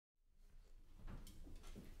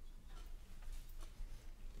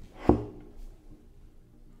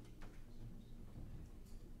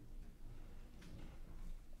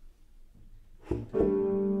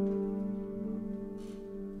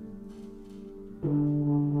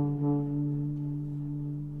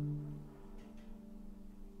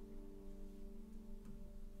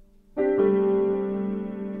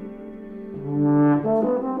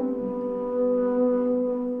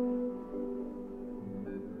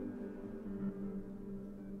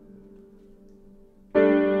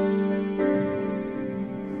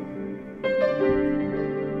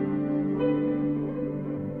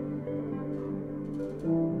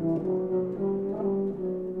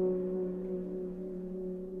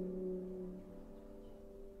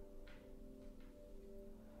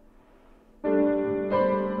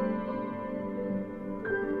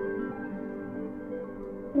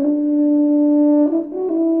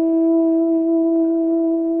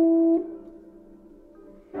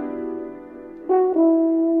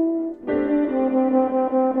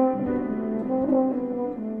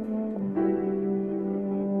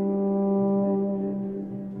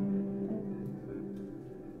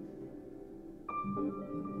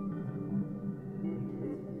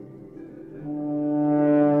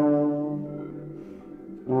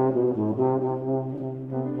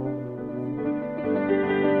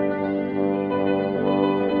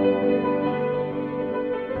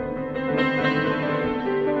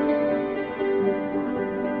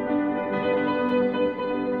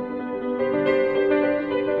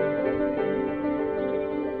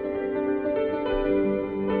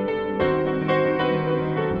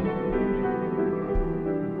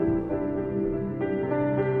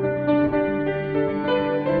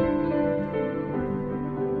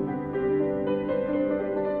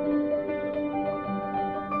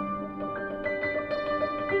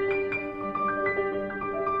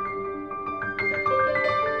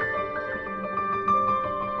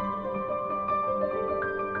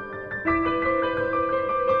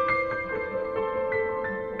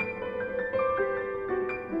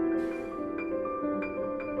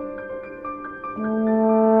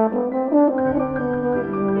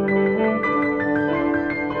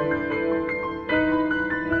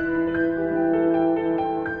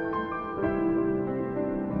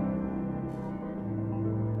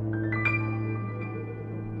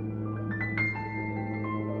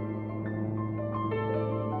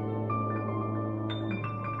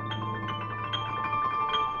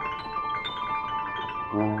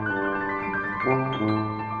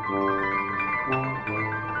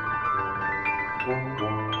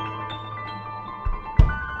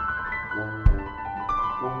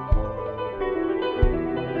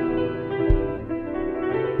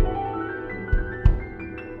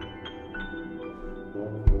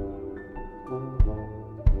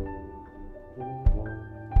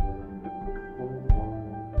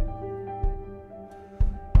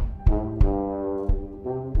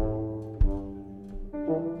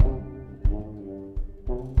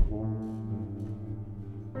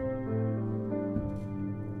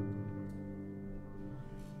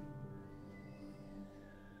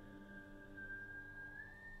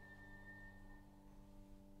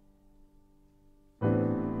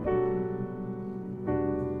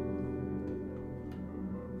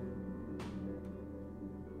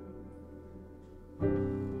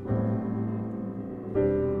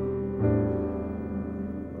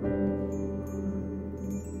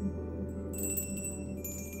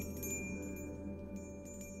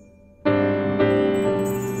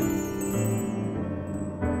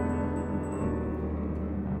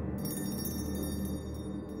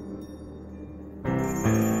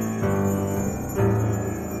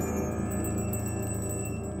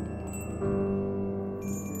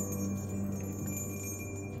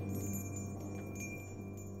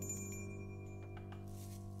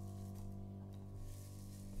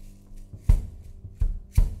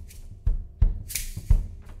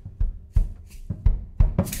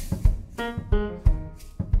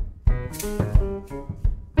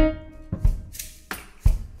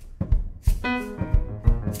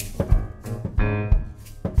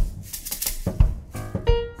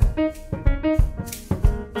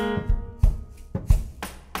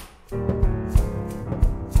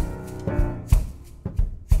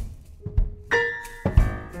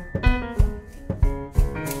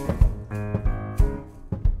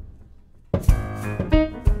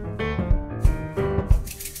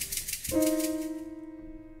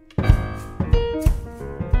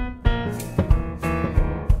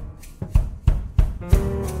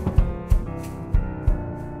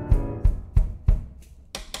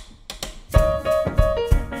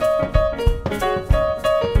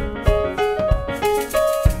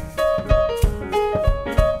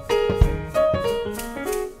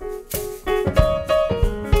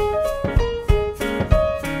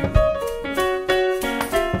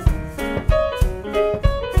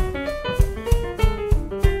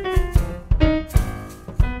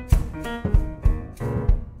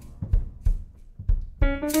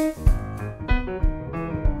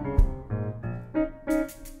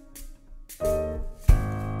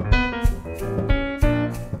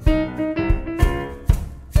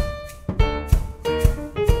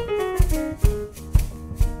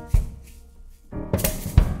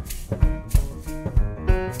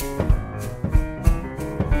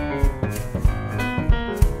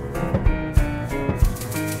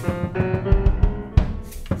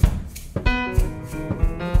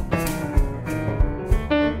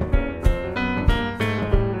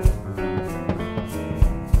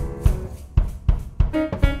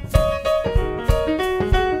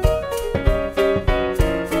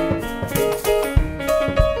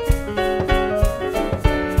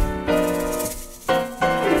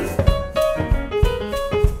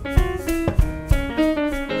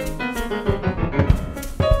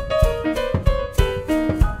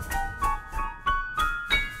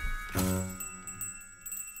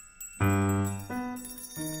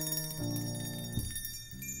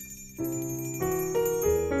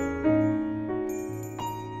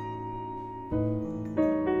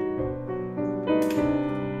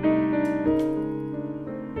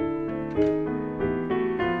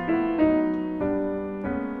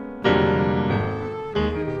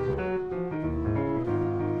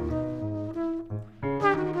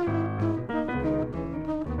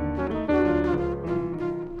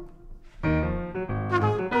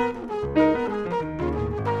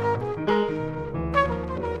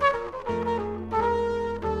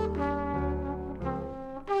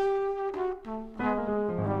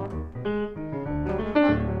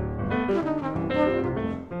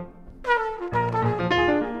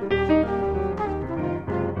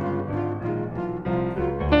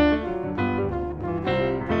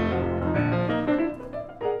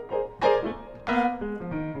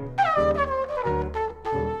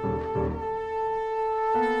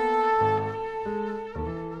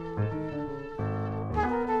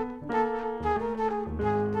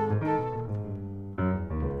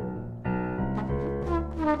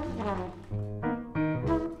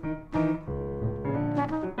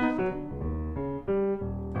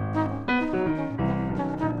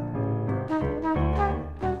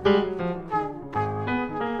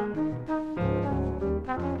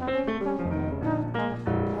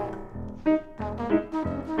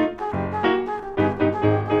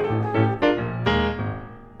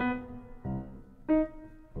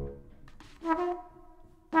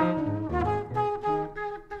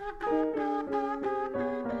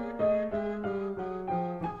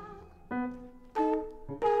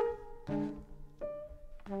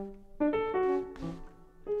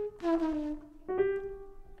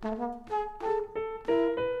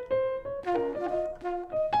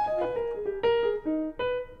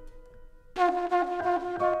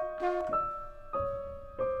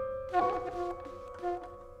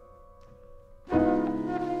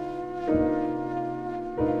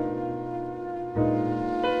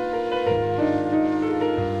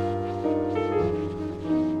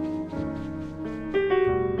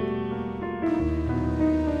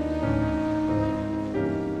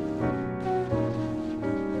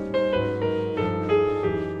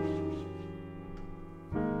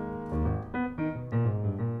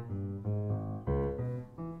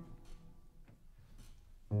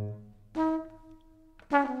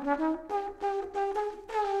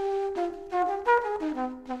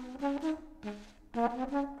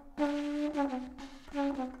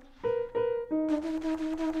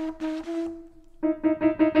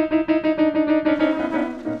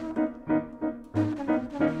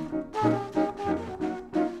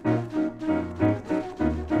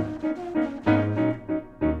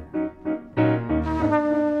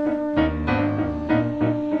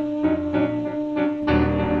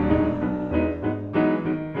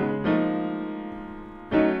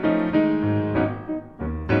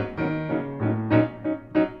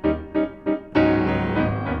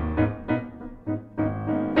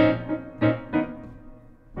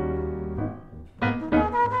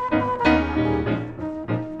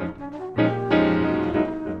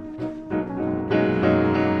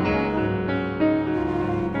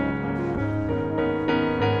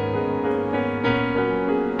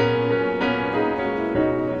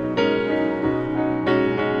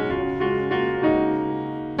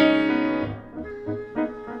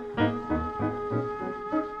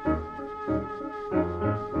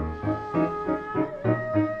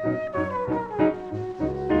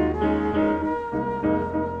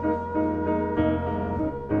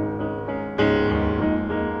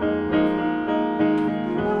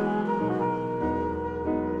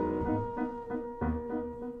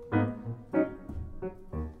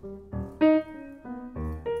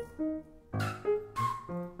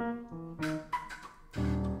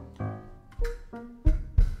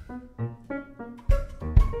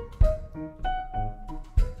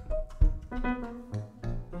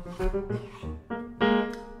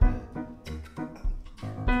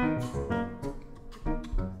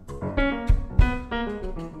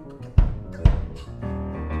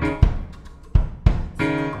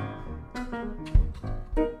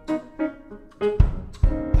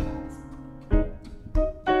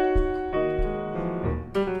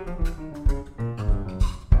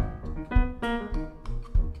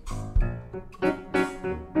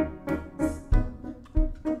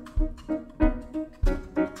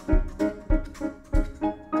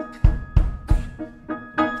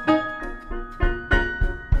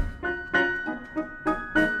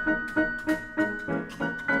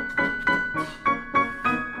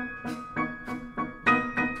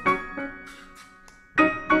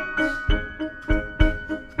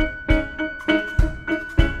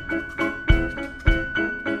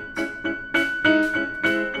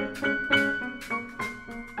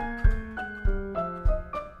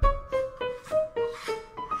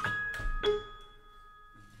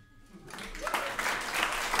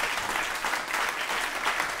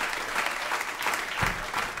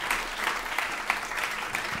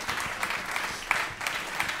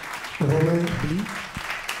Romain Bly.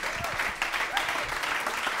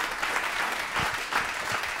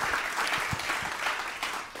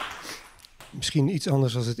 Misschien iets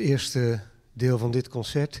anders dan het eerste deel van dit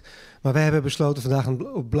concert. Maar wij hebben besloten vandaag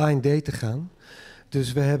op blind date te gaan.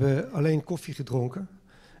 Dus we hebben alleen koffie gedronken.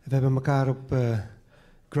 We hebben elkaar op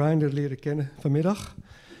Grindr leren kennen vanmiddag.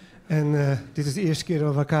 En dit is de eerste keer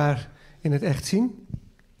dat we elkaar in het echt zien.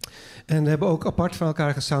 En we hebben ook apart van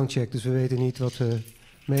elkaar gesoundcheckt. Dus we weten niet wat we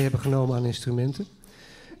mee hebben genomen aan instrumenten.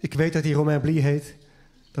 Ik weet dat hij Romain Bly heet,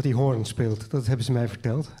 dat hij hoorn speelt. Dat hebben ze mij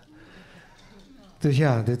verteld. Dus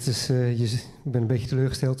ja, dit is, ik ben een beetje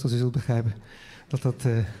teleurgesteld, zoals u zult begrijpen, dat dat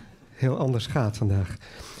heel anders gaat vandaag.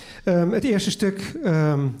 Het eerste stuk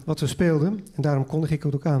wat we speelden, en daarom kondig ik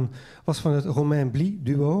het ook aan, was van het Romain Bly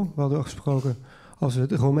duo. We hadden afgesproken, als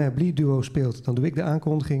het Romain Bly duo speelt, dan doe ik de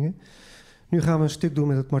aankondigingen. Nu gaan we een stuk doen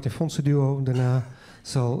met het Martin Fondse duo. Daarna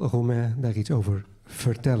zal Romain daar iets over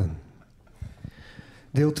vertellen.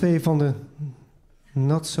 Deel 2 van de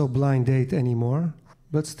Not So Blind Date Anymore,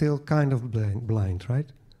 but still kind of blind,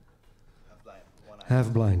 right?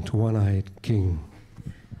 Half blind, one-eyed king.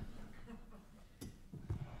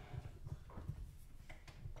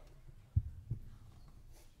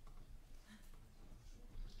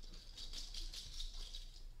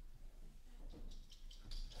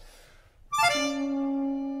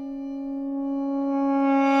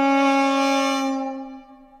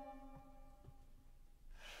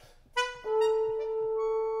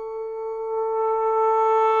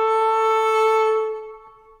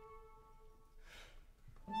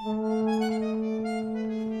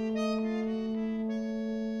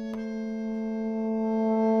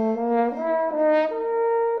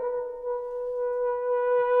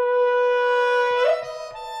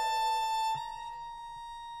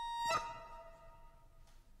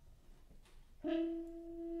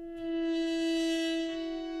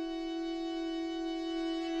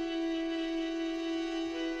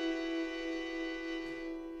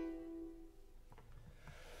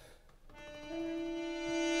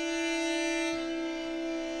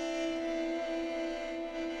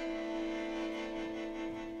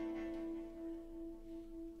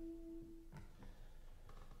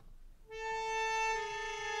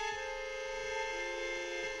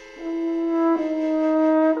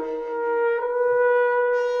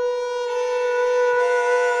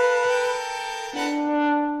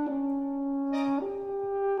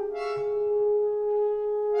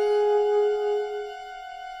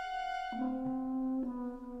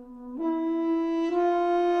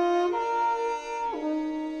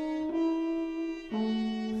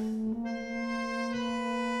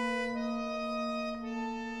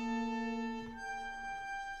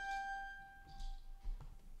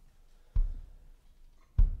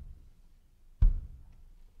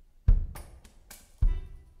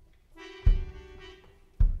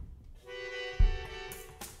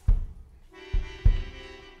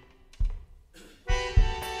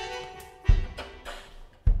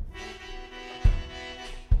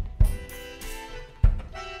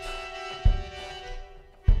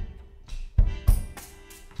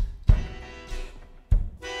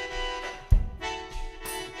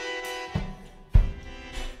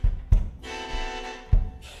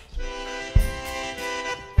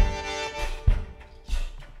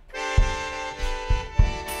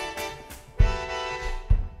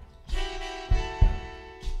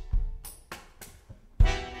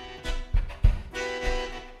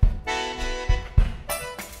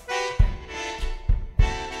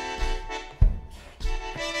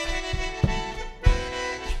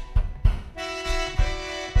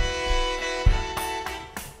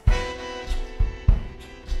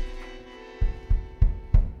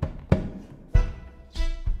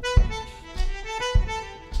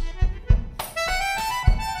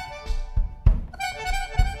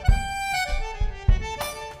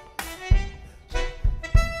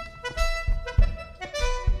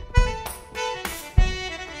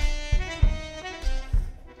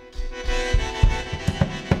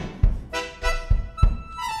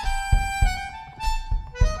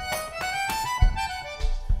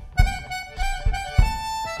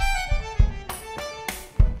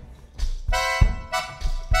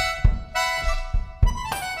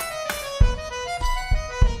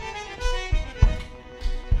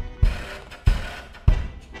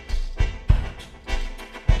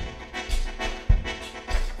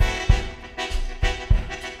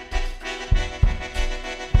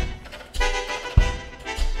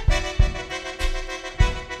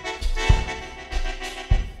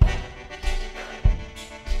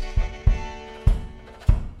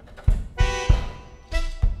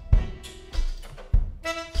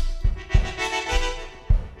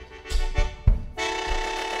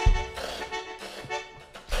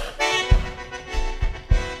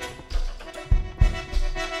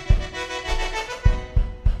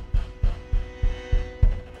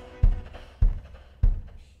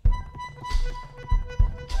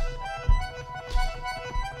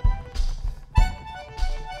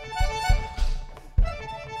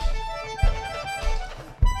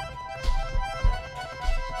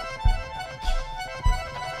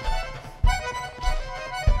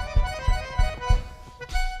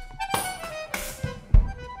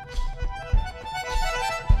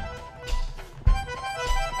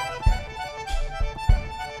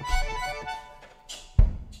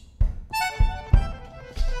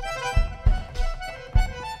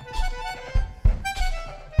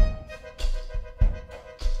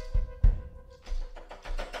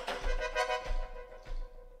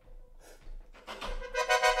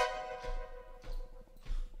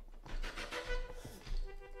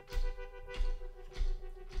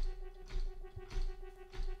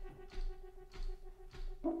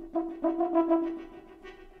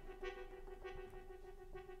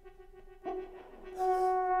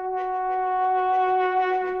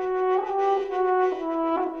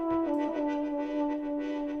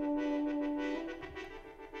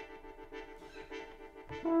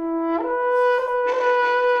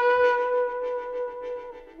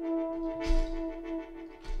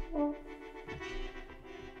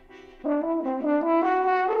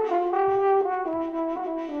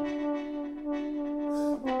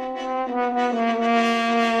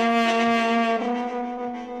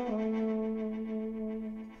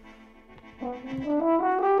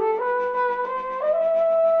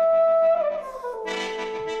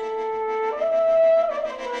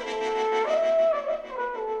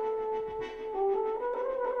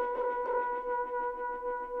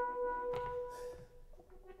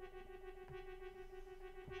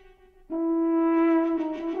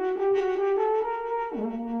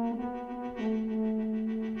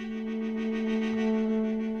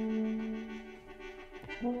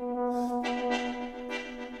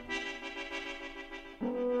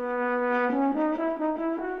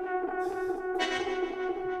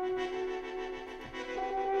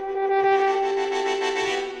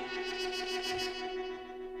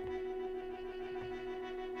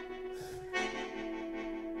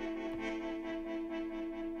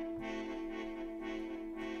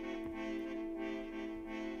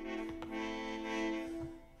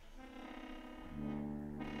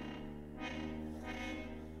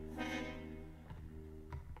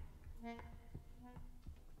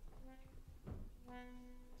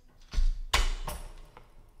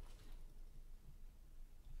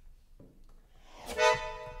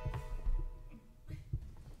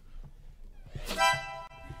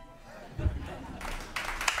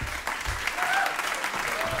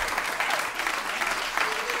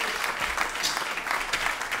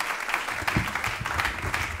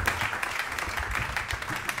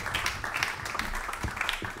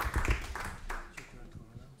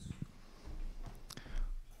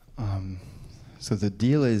 So the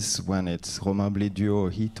deal is when it's Romain Bly duo,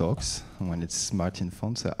 he talks. And when it's Martin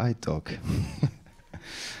Fondse, I talk.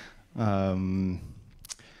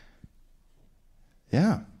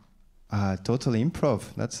 Yeah, totally improv.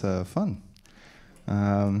 That's fun.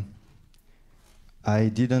 I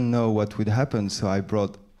didn't know what would happen, so I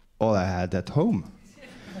brought all I had at home.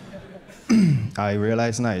 I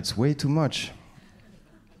realized now it's way too much.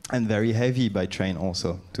 And very heavy by train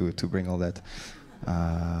also, to bring all that.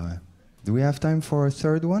 Do we have time for a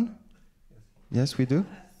third one? Yes, we do?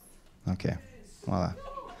 Okay, voila.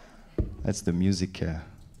 That's the music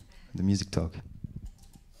talk.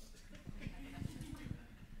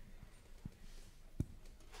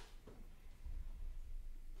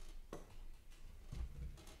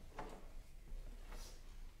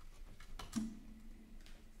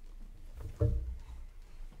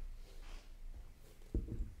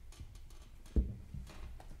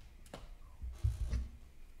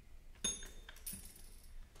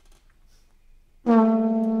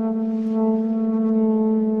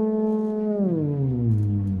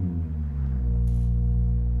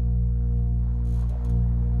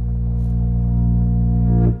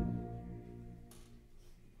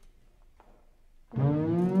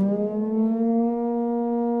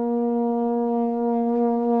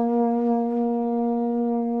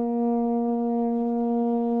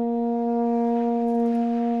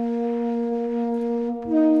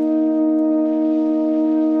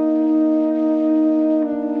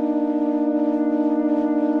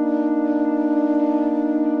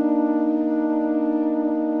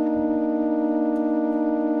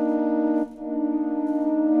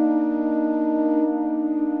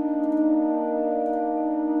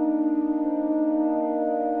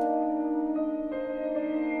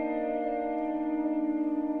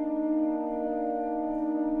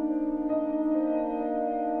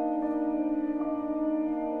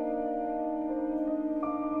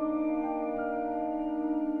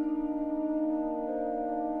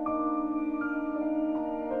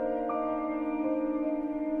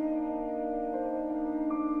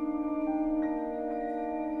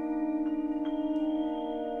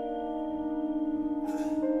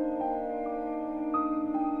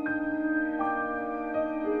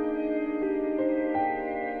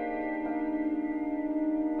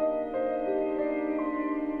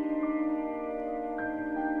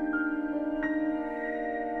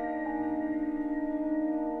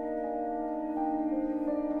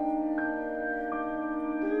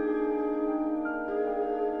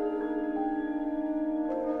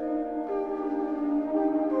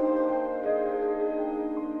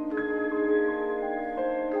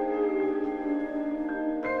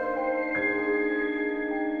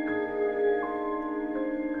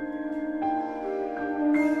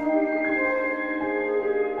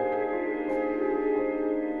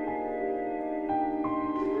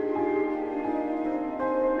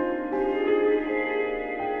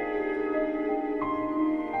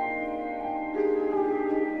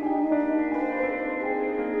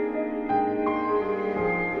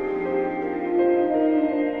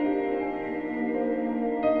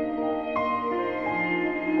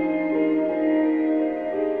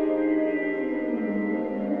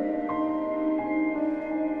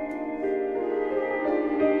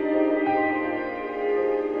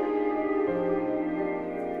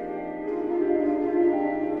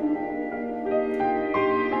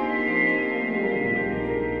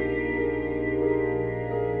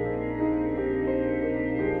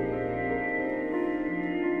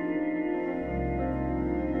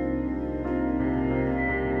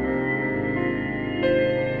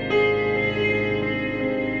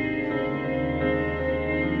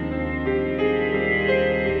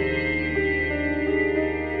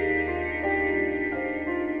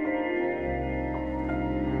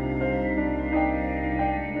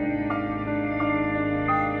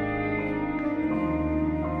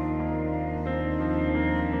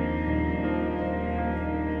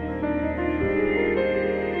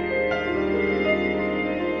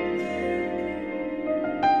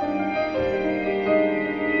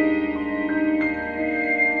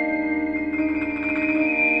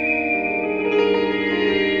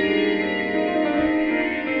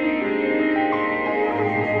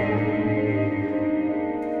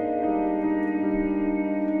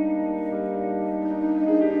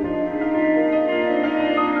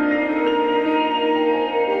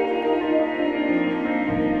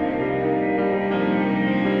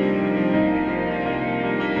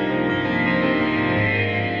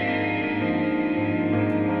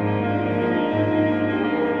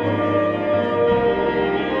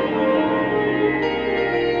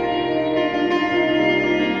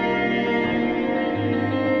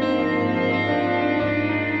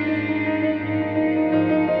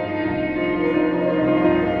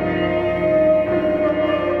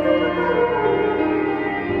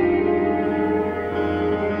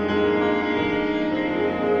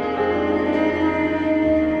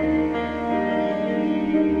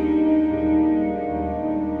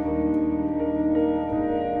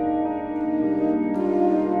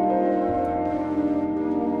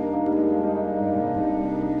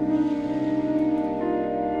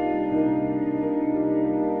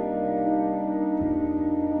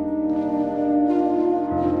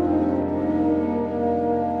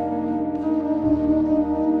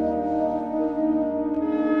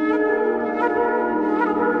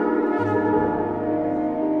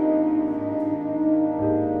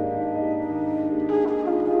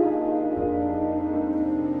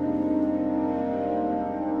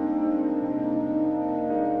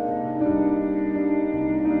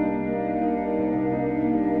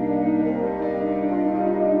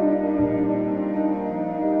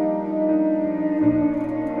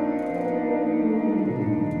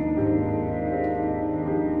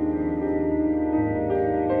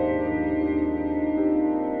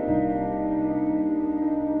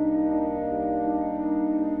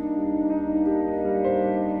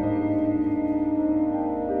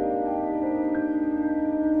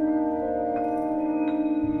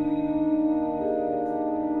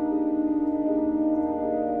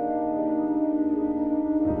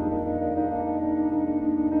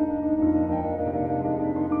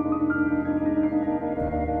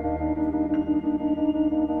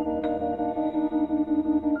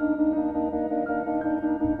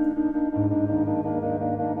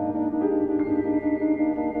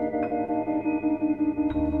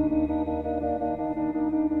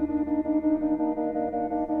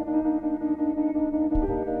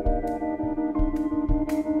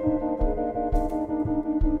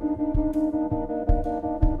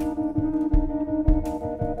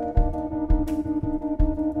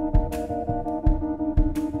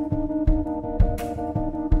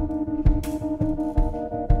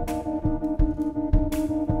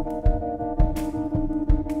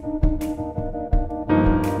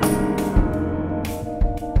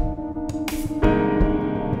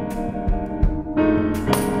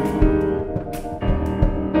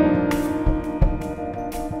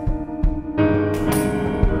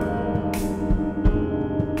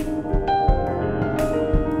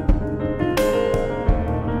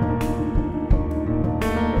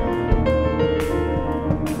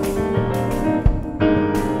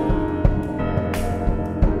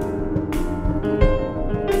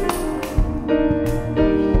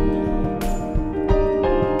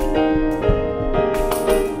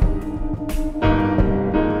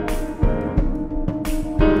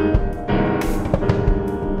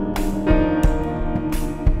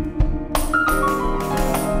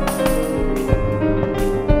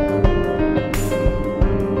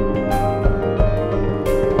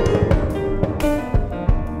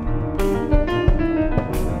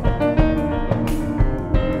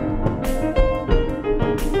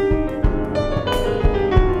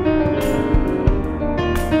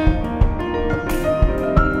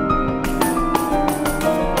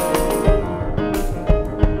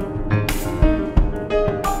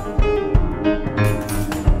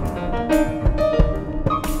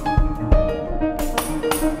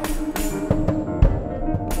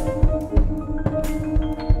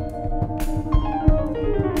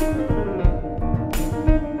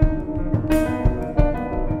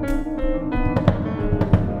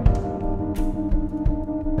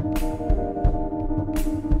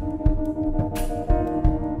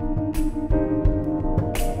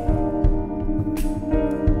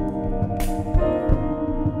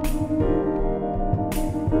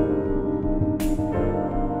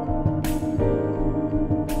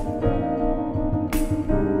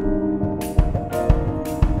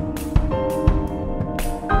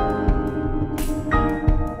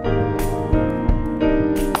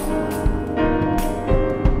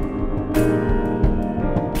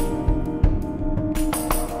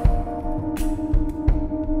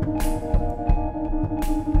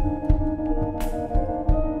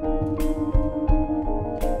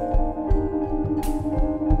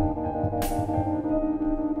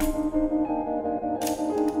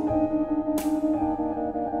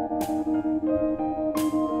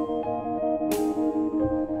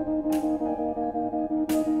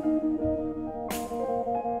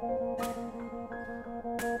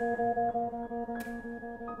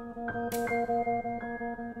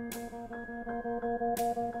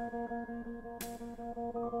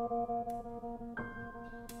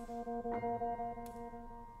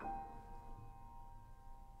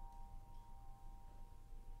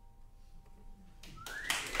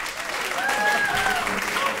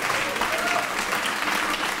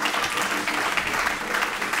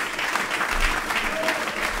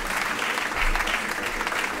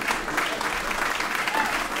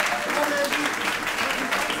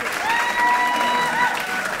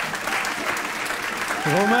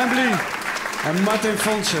 Romain Bly en Martin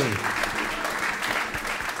Fondse.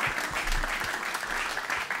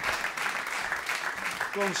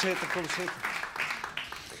 Kom zitten, kom zitten.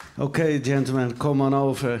 Okay, gentlemen, come on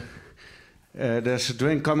over. There's a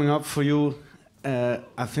drink coming up for you.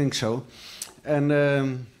 I think so.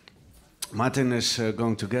 And Martin is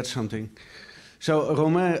going to get something. So,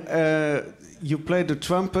 Romain, you play the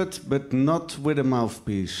trumpet, but not with a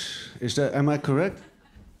mouthpiece. Am I correct?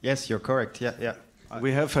 Yes, you're correct. Yeah, yeah.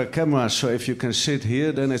 We have a camera, so if you can sit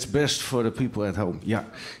here, then it's best for the people at home. Yeah.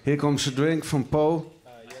 Here comes a drink from Po.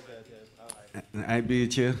 Een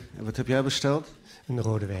eibiertje. En wat heb jij besteld? Een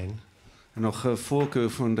rode wijn. En nog voorkeur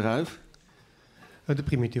voor een druif? De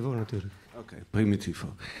Primitivo natuurlijk. Oké,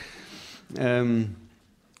 Primitivo.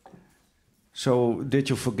 So, did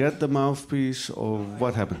you forget the mouthpiece, or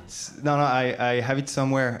what happened? No, I have it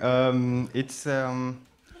somewhere. It's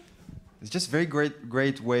just very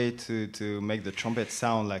great way to make the trumpet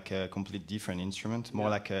sound like a complete different instrument, more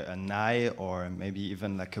like a nai or maybe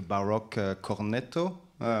even like a baroque cornetto,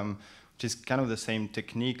 which is kind of the same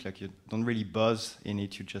technique. Like you don't really buzz in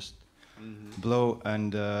it, you just blow.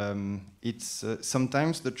 And it's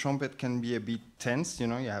sometimes the trumpet can be a bit tense. You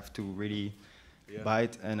know, you have to really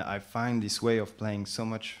bite. And I find this way of playing so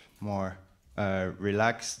much more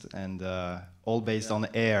relaxed and all based on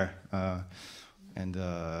air.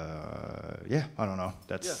 Yeah, I don't know.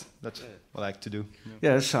 That's what I like to do.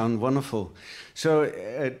 Yeah, it sounds wonderful. So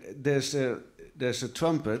there's a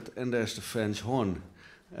trumpet and there's the French horn.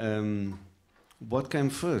 What came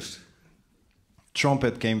first?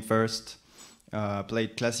 Trumpet came first.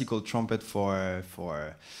 Played classical trumpet for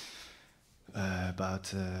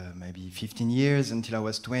about maybe 15 years until I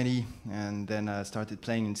was 20, and then I started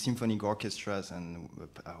playing in symphonic orchestras, and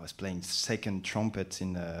I was playing second trumpet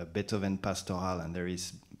in Beethoven Pastoral, and there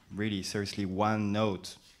is really seriously one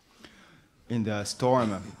note in the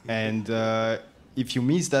storm, and if you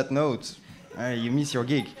miss that note, you miss your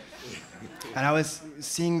gig. And I was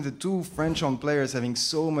seeing the two French horn players having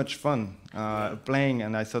so much fun playing,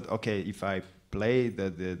 and I thought, okay, if I play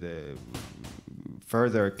the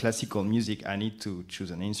further classical music, I need to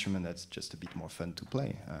choose an instrument that's just a bit more fun to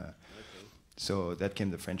play. So that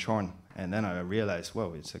came the French horn. And then I realized,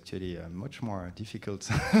 wow, it's actually much more difficult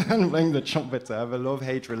than playing the trumpet. I have a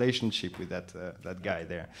love-hate relationship with that guy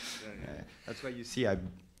there. That's why you see I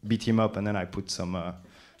beat him up and then I put some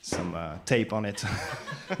tape on it.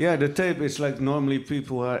 Yeah, the tape is like normally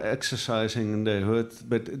people are exercising and they hurt,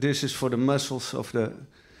 but this is for the muscles of the...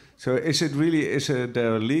 So is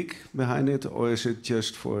there a leak behind it, or is it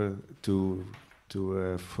just to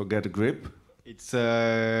forget a grip? It's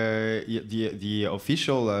the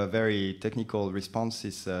official, very technical response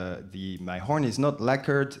is my horn is not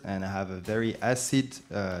lacquered and I have a very acid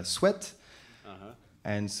sweat,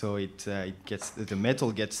 and so the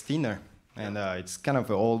metal gets thinner, and it's kind of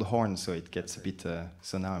an old horn, so it gets a bit.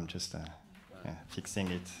 So now I'm just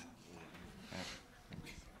fixing it.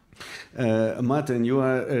 Martin, you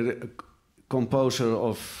are a composer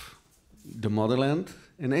of the motherland.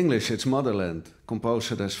 In English, it's motherland.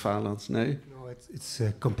 Composer des Vaderlands, nee? No, it's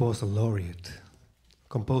a composer laureate.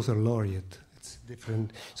 Composer laureate. It's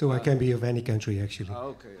different. So I can be of any country, actually.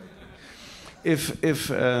 Okay.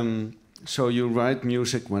 If so, you write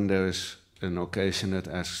music when there is an occasion that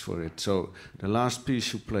asks for it. So the last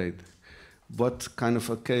piece you played, what kind of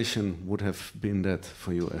occasion would have been that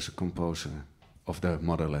for you as a composer of the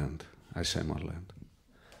motherland? I say motherland.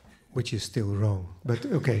 Which is still wrong, but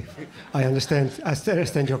okay. I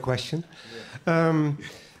understand your question.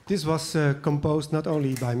 This was composed not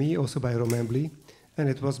only by me, also by Romain Bly, and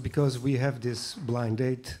it was because we have this blind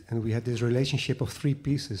date and we had this relationship of 3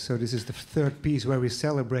 pieces. So this is the 3rd piece where we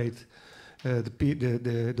celebrate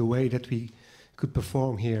the way that we could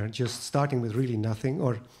perform here, just starting with really nothing,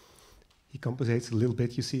 or he compensates a little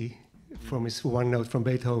bit, you see, from his one note from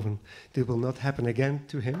Beethoven. It will not happen again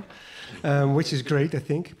to him, which is great, I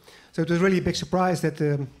think. So it was really a big surprise that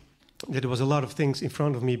there was a lot of things in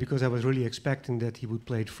front of me, because I was really expecting that he would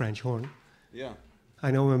play the French horn. Yeah.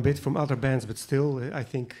 I know him a bit from other bands, but still, I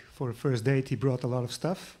think for a first date he brought a lot of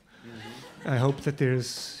stuff. I hope that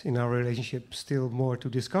there's, in our relationship, still more to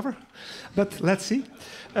discover. But let's see.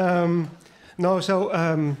 Yeah,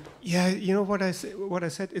 you know what I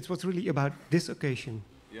said? It was really about this occasion.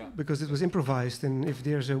 Yeah. Because it was improvised, and if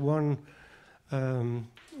there's one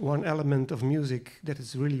element of music that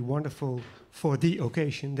is really wonderful for the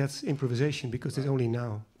occasion, that's improvisation, because it's only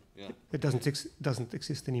now. Yeah. It doesn't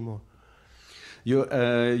exist anymore. You're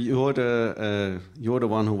the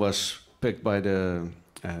one who was picked by the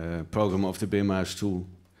program of the Bimhuis to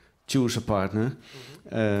choose a partner.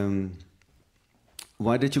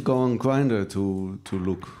 why did you go on Grindr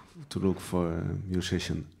to look for a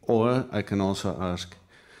musician? Or I can also ask,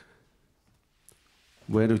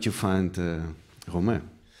 where did you find Romain?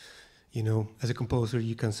 You know, as a composer,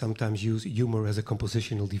 you can sometimes use humor as a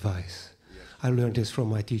compositional device. Yes. I learned this from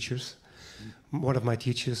my teachers. One of my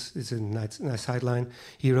teachers is a nice sideline.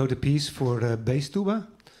 He wrote a piece for bass tuba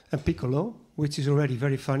and piccolo, which is already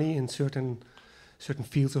very funny in certain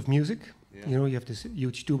fields of music. Yeah. You know, you have this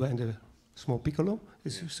huge tuba and a small piccolo.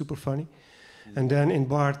 It's super funny. And then in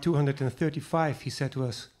bar 235, he said to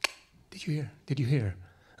us, "Did you hear? Did you hear?"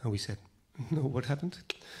 And we said, "No, what happened?"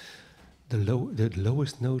 The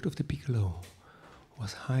lowest note of the piccolo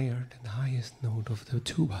was higher than the highest note of the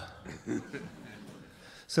tuba.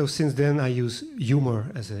 So since then I use humor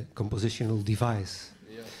as a compositional device.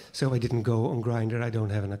 Yeah. So I didn't go on Grindr. I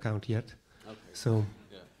don't have an account yet. Okay. So,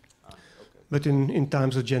 yeah. Okay. But in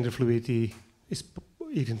times of gender fluidity, it's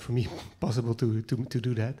even for me possible to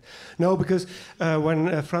do that. No, because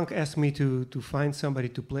when Frank asked me to find somebody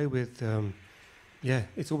to play with, yeah,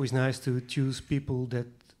 it's always nice to choose people that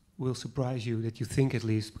will surprise you, that you think at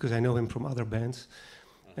least, because I know him from other bands,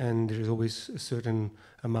 and there is always a certain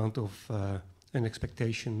amount of an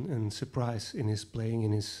expectation and surprise in his playing,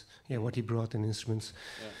 in his what he brought in instruments.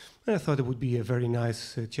 Yeah. And I thought it would be a very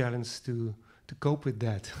nice challenge to cope with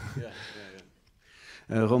that.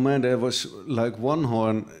 Romain, there was like one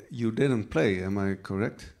horn you didn't play. Am I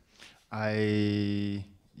correct? I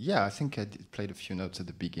think I did played a few notes at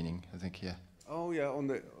the beginning. I think Oh yeah, on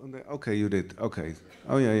the. Okay, you did. Okay.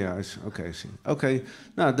 Oh yeah. Okay, I see. Okay.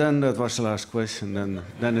 Now then, that was the last question.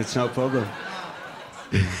 Then it's no problem.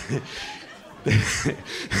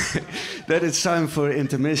 That it's time for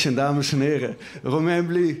intermission, dames en heren. Romain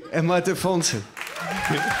Bly en Martin Fondse.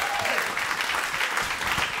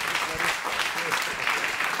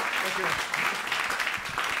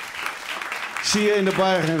 Zie je in de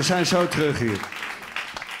bar en we zijn zo terug hier.